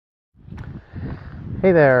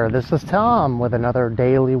Hey there, this is Tom with another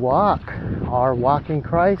daily walk,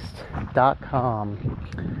 ourwalkinchrist.com.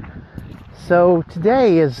 So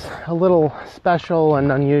today is a little special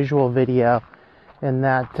and unusual video in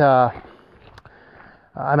that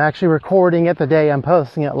I'm actually recording it the day I'm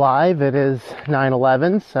posting it live. It is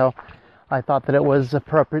 9/11, so I thought that it was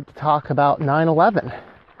appropriate to talk about 9/11.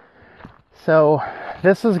 So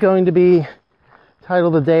this is going to be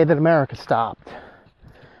titled The Day That America Stopped.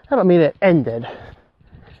 I don't mean it ended.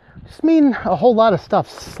 I just mean a whole lot of stuff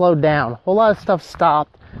slowed down. A whole lot of stuff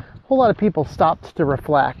stopped. A whole lot of people stopped to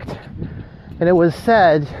reflect. And it was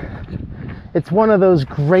said it's one of those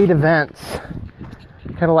great events.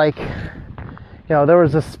 Kind of like, there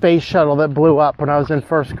was a space shuttle that blew up when I was in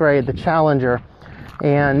first grade, the Challenger.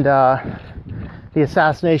 And the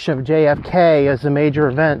assassination of JFK is a major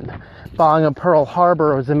event. Bombing of Pearl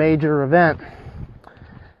Harbor was a major event.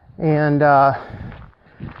 And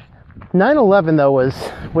 9/11 though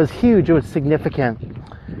was huge. It was significant.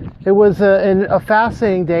 It was a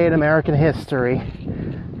fascinating day in American history.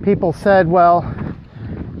 People said, well,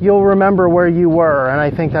 you'll remember where you were, and I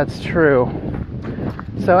think that's true.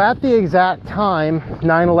 So at the exact time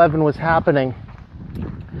 9/11 was happening,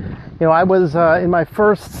 I was in my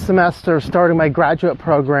first semester starting my graduate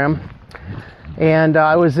program, and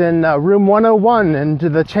I was in room 101 into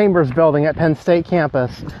the Chambers building at Penn State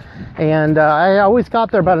campus. And I always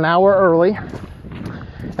got there about an hour early,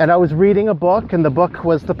 and I was reading a book, and the book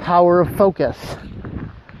was The Power of Focus,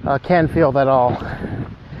 Canfield et al.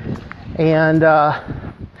 And at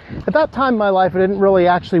that time in my life, I didn't really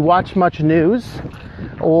actually watch much news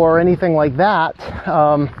or anything like that.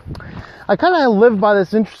 I kind of lived by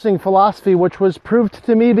this interesting philosophy, which was proved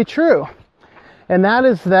to me to be true. And that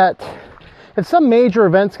is that if some major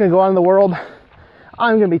event's going to go on in the world,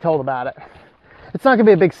 I'm going to be told about it. It's not going to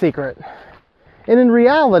be a big secret. And in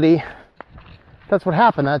reality, that's what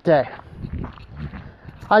happened that day.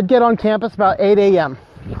 I'd get on campus about 8 a.m.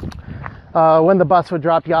 When the bus would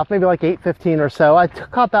drop you off, maybe like 8:15 or so. I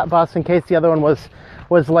caught that bus in case the other one was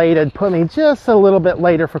late. It'd put me just a little bit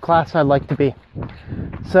later for class I'd like to be.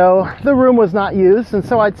 So the room was not used, and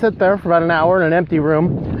so I'd sit there for about an hour in an empty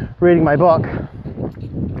room reading my book.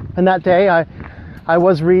 And that day I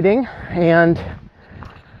was reading, and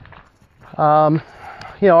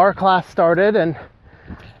our class started, and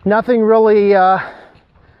nothing really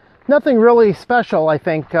special, I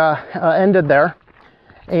think, ended there.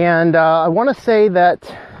 And I want to say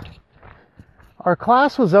that our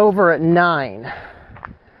class was over at 9,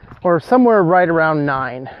 or somewhere right around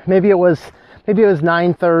 9. Maybe it was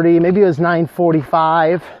 9:30, maybe it was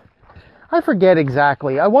 9:45. I forget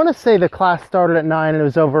exactly. I want to say the class started at 9 and it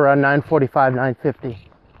was over around 9:45, 9:50.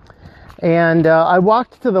 And I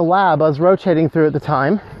walked to the lab. I was rotating through at the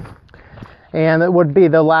time, and it would be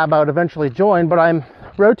the lab I would eventually join, but I'm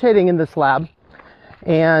rotating in this lab,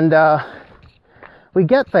 and we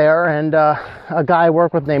get there, and a guy I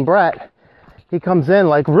work with named Brett, he comes in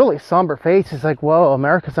like really somber face. He's like, whoa,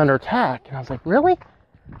 America's under attack. And I was like, really?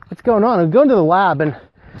 What's going on? And go into the lab, and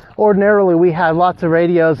ordinarily we had lots of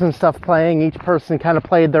radios and stuff playing. Each person kind of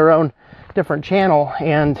played their own different channel,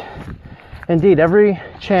 and indeed every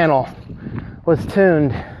channel was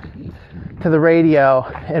tuned to the radio,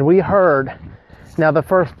 and we heard, now the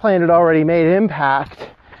first plane had already made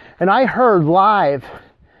impact, and I heard live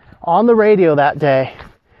on the radio that day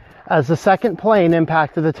as the second plane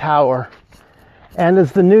impacted the tower, and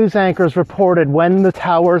as the news anchors reported when the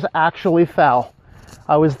towers actually fell.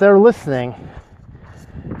 I was there listening.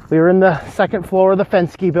 We were in the second floor of the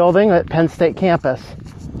Fenske building at Penn State campus,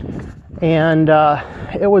 and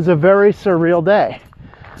it was a very surreal day.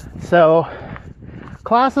 So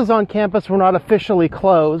classes on campus were not officially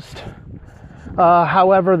closed.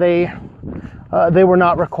 However, they were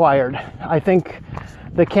not required. I think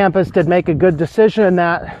the campus did make a good decision in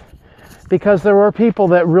that, because there were people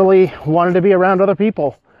that really wanted to be around other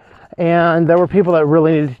people, and there were people that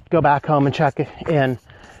really needed to go back home and check in.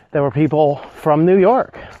 There were people from New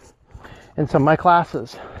York in some of my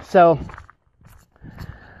classes. So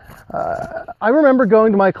I remember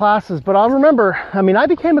going to my classes, but I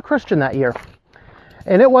became a Christian that year.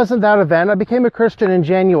 And it wasn't that event. I became a Christian in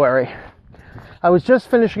January. I was just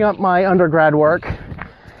finishing up my undergrad work,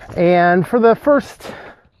 and for the first,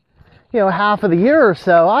 half of the year or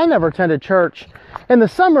so, I never attended church. In the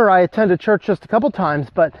summer, I attended church just a couple times,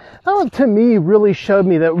 but that one to me really showed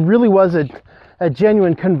me that really was a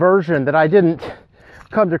genuine conversion, that I didn't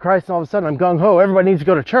come to Christ and all of a sudden I'm gung-ho, everybody needs to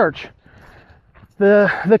go to church.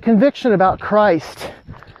 The conviction about Christ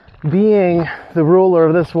being the ruler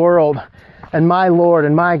of this world and my Lord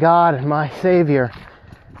and my God and my Savior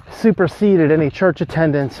superseded any church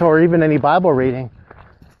attendance or even any Bible reading.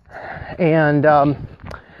 And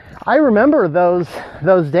I remember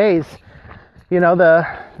those days. You know,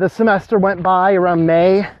 the semester went by around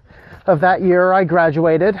May of that year. I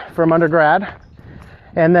graduated from undergrad.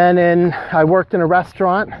 And then I worked in a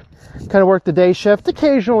restaurant, kind of worked the day shift,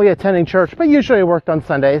 occasionally attending church, but usually I worked on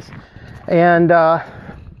Sundays. And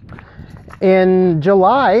in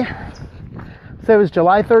July, so it was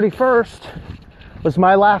July 31st, was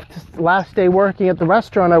my last day working at the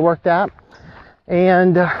restaurant I worked at.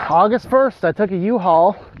 And August 1st, I took a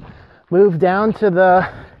U-Haul, moved down to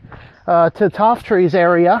to Toff Trees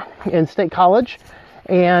area in State College,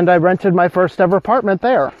 and I rented my first ever apartment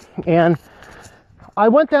there. And I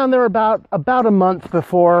went down there about a month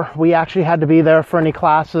before we actually had to be there for any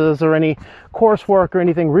classes or any coursework or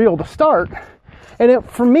anything real to start. And it,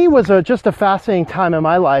 for me, was just a fascinating time in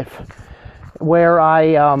my life where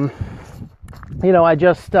I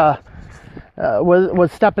just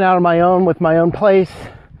was stepping out on my own with my own place,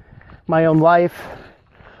 my own life.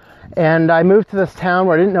 And I moved to this town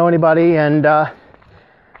where I didn't know anybody. And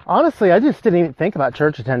honestly, I just didn't even think about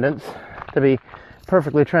church attendance, to be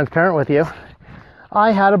perfectly transparent with you.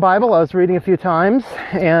 I had a Bible I was reading a few times,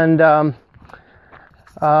 and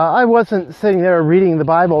I wasn't sitting there reading the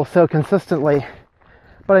Bible so consistently,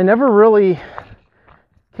 but I never really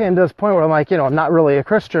came to this point where I'm like, I'm not really a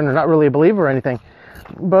Christian or not really a believer or anything.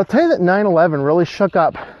 But I'll tell you that 9/11 really shook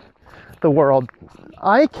up the world.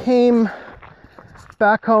 I came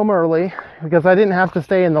back home early because I didn't have to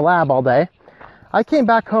stay in the lab all day. I came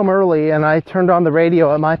back home early and I turned on the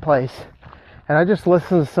radio at my place, and I just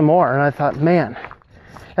listened some more, and I thought, man.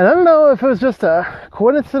 And I don't know if it was just a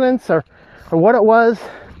coincidence or what it was,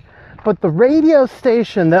 but the radio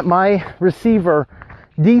station that my receiver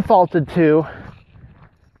defaulted to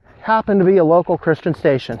happened to be a local Christian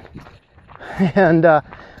station. And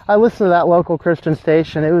I listened to that local Christian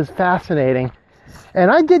station. It was fascinating. And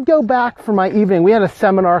I did go back for my evening. We had a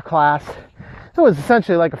seminar class. It was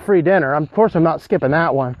essentially like a free dinner. Of course, I'm not skipping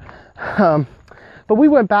that one. But we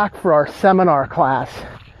went back for our seminar class.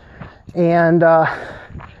 And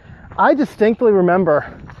I distinctly remember,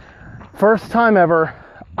 first time ever,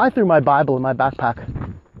 I threw my Bible in my backpack.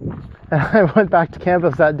 And I went back to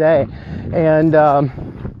campus that day and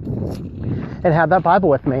had that Bible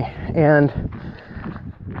with me. And,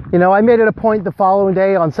 I made it a point the following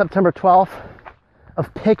day on September 12th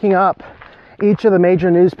of picking up each of the major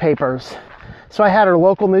newspapers. So I had a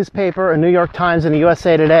local newspaper, a New York Times, and a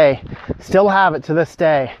USA Today. Still have it to this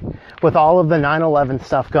day with all of the 9/11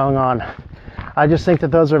 stuff going on. I just think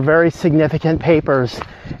that those are very significant papers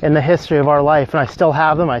in the history of our life, and I still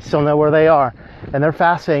have them. I still know where they are, and they're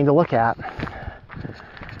fascinating to look at.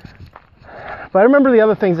 But I remember the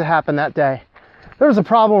other things that happened that day. There was a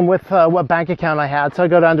problem with what bank account I had, so I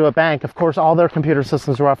go down to a bank. Of course, all their computer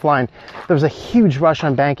systems were offline. There was a huge rush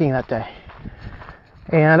on banking that day,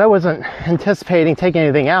 and I wasn't anticipating taking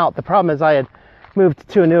anything out. The problem is I had moved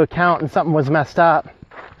to a new account and something was messed up,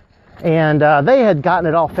 and they had gotten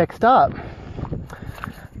it all fixed up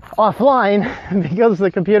offline because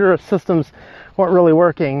the computer systems weren't really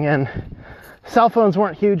working, and cell phones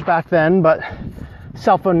weren't huge back then, but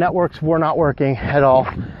cell phone networks were not working at all.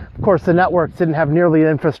 Of course, the networks didn't have nearly the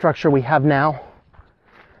infrastructure we have now.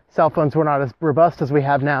 Cell phones were not as robust as we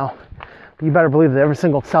have now. But you better believe that every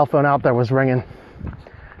single cell phone out there was ringing.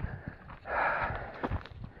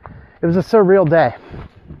 It was a surreal day.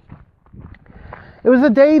 It was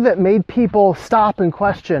a day that made people stop and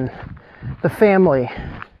question the family.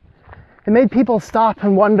 It made people stop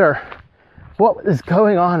and wonder what is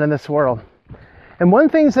going on in this world. And one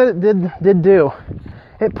thing that it did do,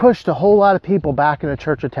 it pushed a whole lot of people back into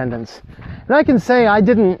church attendance. And I can say I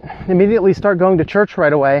didn't immediately start going to church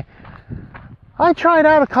right away. I tried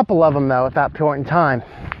out a couple of them, though, at that point in time.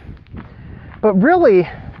 But really,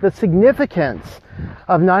 the significance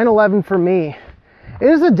of 9/11 for me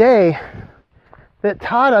is a day that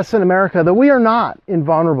taught us in America that we are not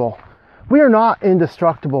invulnerable. We are not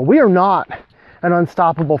indestructible. We are not an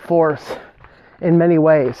unstoppable force in many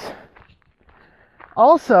ways.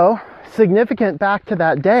 Also, significant back to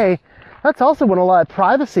that day, that's also when a lot of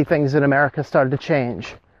privacy things in America started to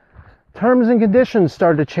change. Terms and conditions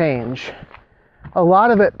started to change. A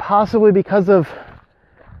lot of it possibly because of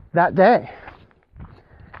that day.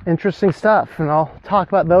 Interesting stuff, and I'll talk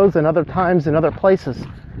about those in other times in other places.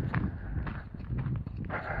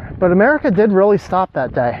 But America did really stop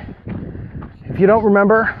that day. If you don't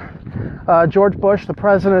remember, George Bush, the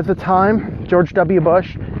president at the time, George W.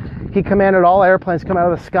 Bush, he commanded all airplanes come out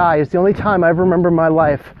of the sky. It's the only time I ever remember in my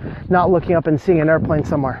life not looking up and seeing an airplane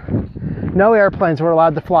somewhere. No airplanes were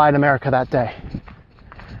allowed to fly in America that day.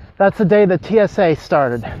 That's the day the TSA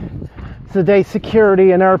started. It's the day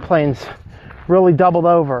security and airplanes really doubled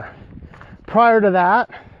over. Prior to that,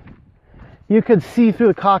 you could see through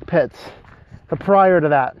the cockpits. But prior to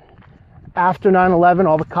that, after 9/11,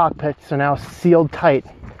 all the cockpits are now sealed tight,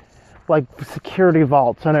 like security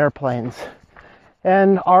vaults on airplanes.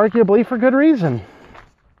 And arguably for good reason.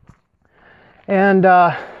 And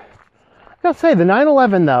I gotta say, the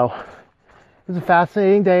 9/11 though, is a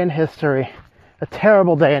fascinating day in history. A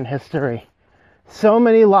terrible day in history. So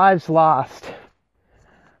many lives lost.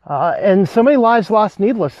 And so many lives lost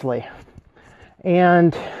needlessly.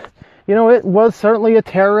 And, you know, it was certainly a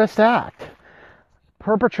terrorist act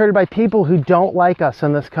perpetrated by people who don't like us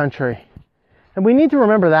in this country. And we need to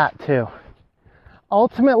remember that too.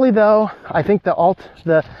 Ultimately though, I think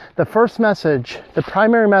the first message, the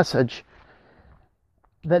primary message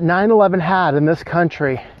that 9/11 had in this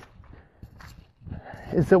country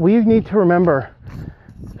is that we need to remember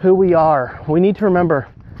who we are. We need to remember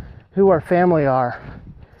who our family are.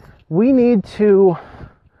 We need to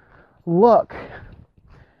look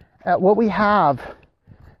at what we have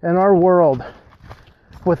in our world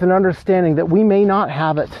with an understanding that we may not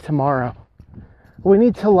have it tomorrow. We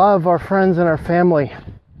need to love our friends and our family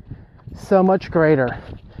so much greater.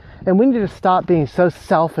 And we need to stop being so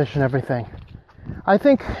selfish and everything. I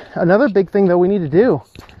think another big thing that we need to do,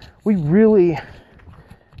 we really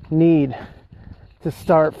need to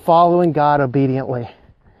start following God obediently.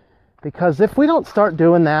 Because if we don't start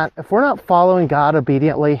doing that, if we're not following God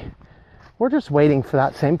obediently, we're just waiting for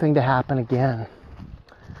that same thing to happen again.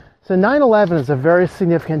 So 9/11 is a very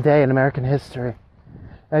significant day in American history.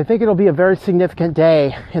 And I think it'll be a very significant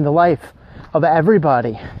day in the life of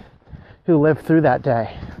everybody who lived through that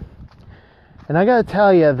day. And I gotta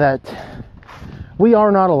tell you that we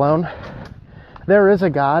are not alone. There is a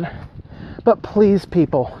God. But please,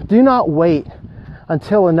 people, do not wait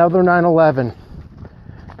until another 9/11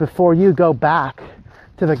 before you go back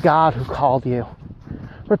to the God who called you.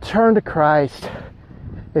 Return to Christ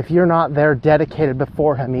if you're not there dedicated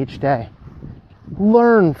before Him each day.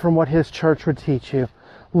 Learn from what His church would teach you.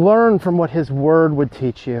 Learn from what His Word would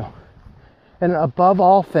teach you. And above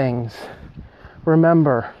all things,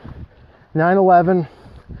 remember 9/11,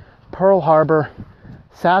 Pearl Harbor,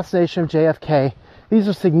 assassination of JFK. These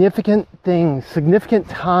are significant things, significant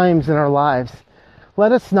times in our lives.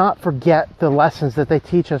 Let us not forget the lessons that they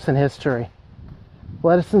teach us in history.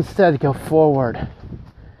 Let us instead go forward,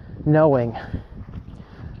 knowing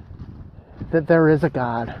that there is a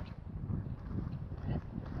God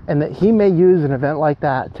and that He may use an event like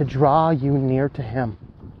that to draw you near to Him.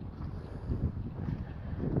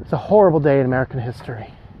 It's a horrible day in American history.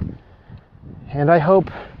 And I hope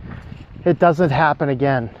it doesn't happen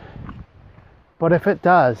again. But if it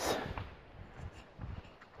does,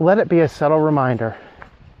 let it be a subtle reminder.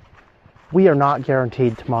 We are not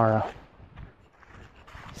guaranteed tomorrow.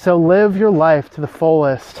 So live your life to the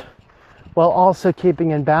fullest while also keeping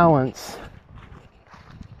in balance.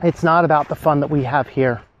 It's not about the fun that we have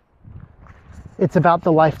here. It's about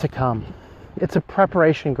the life to come. It's a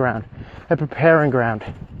preparation ground, a preparing ground.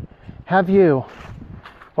 Have you,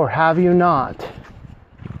 or have you not,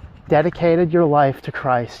 dedicated your life to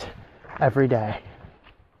Christ every day?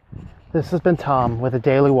 This has been Tom with a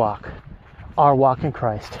Daily Walk,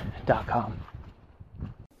 ourwalkinchrist.com.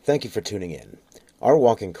 Thank you for tuning in. Our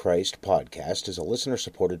Walk in Christ podcast is a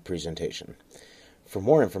listener-supported presentation. For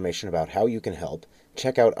more information about how you can help,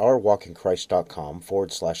 check out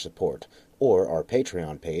ourwalkinchrist.com/support or our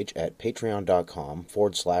Patreon page at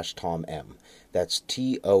patreon.com/TomM. That's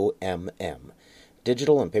TOMM.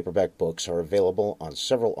 Digital and paperback books are available on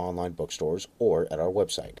several online bookstores or at our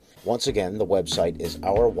website. Once again, the website is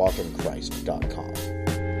ourwalkinchrist.com.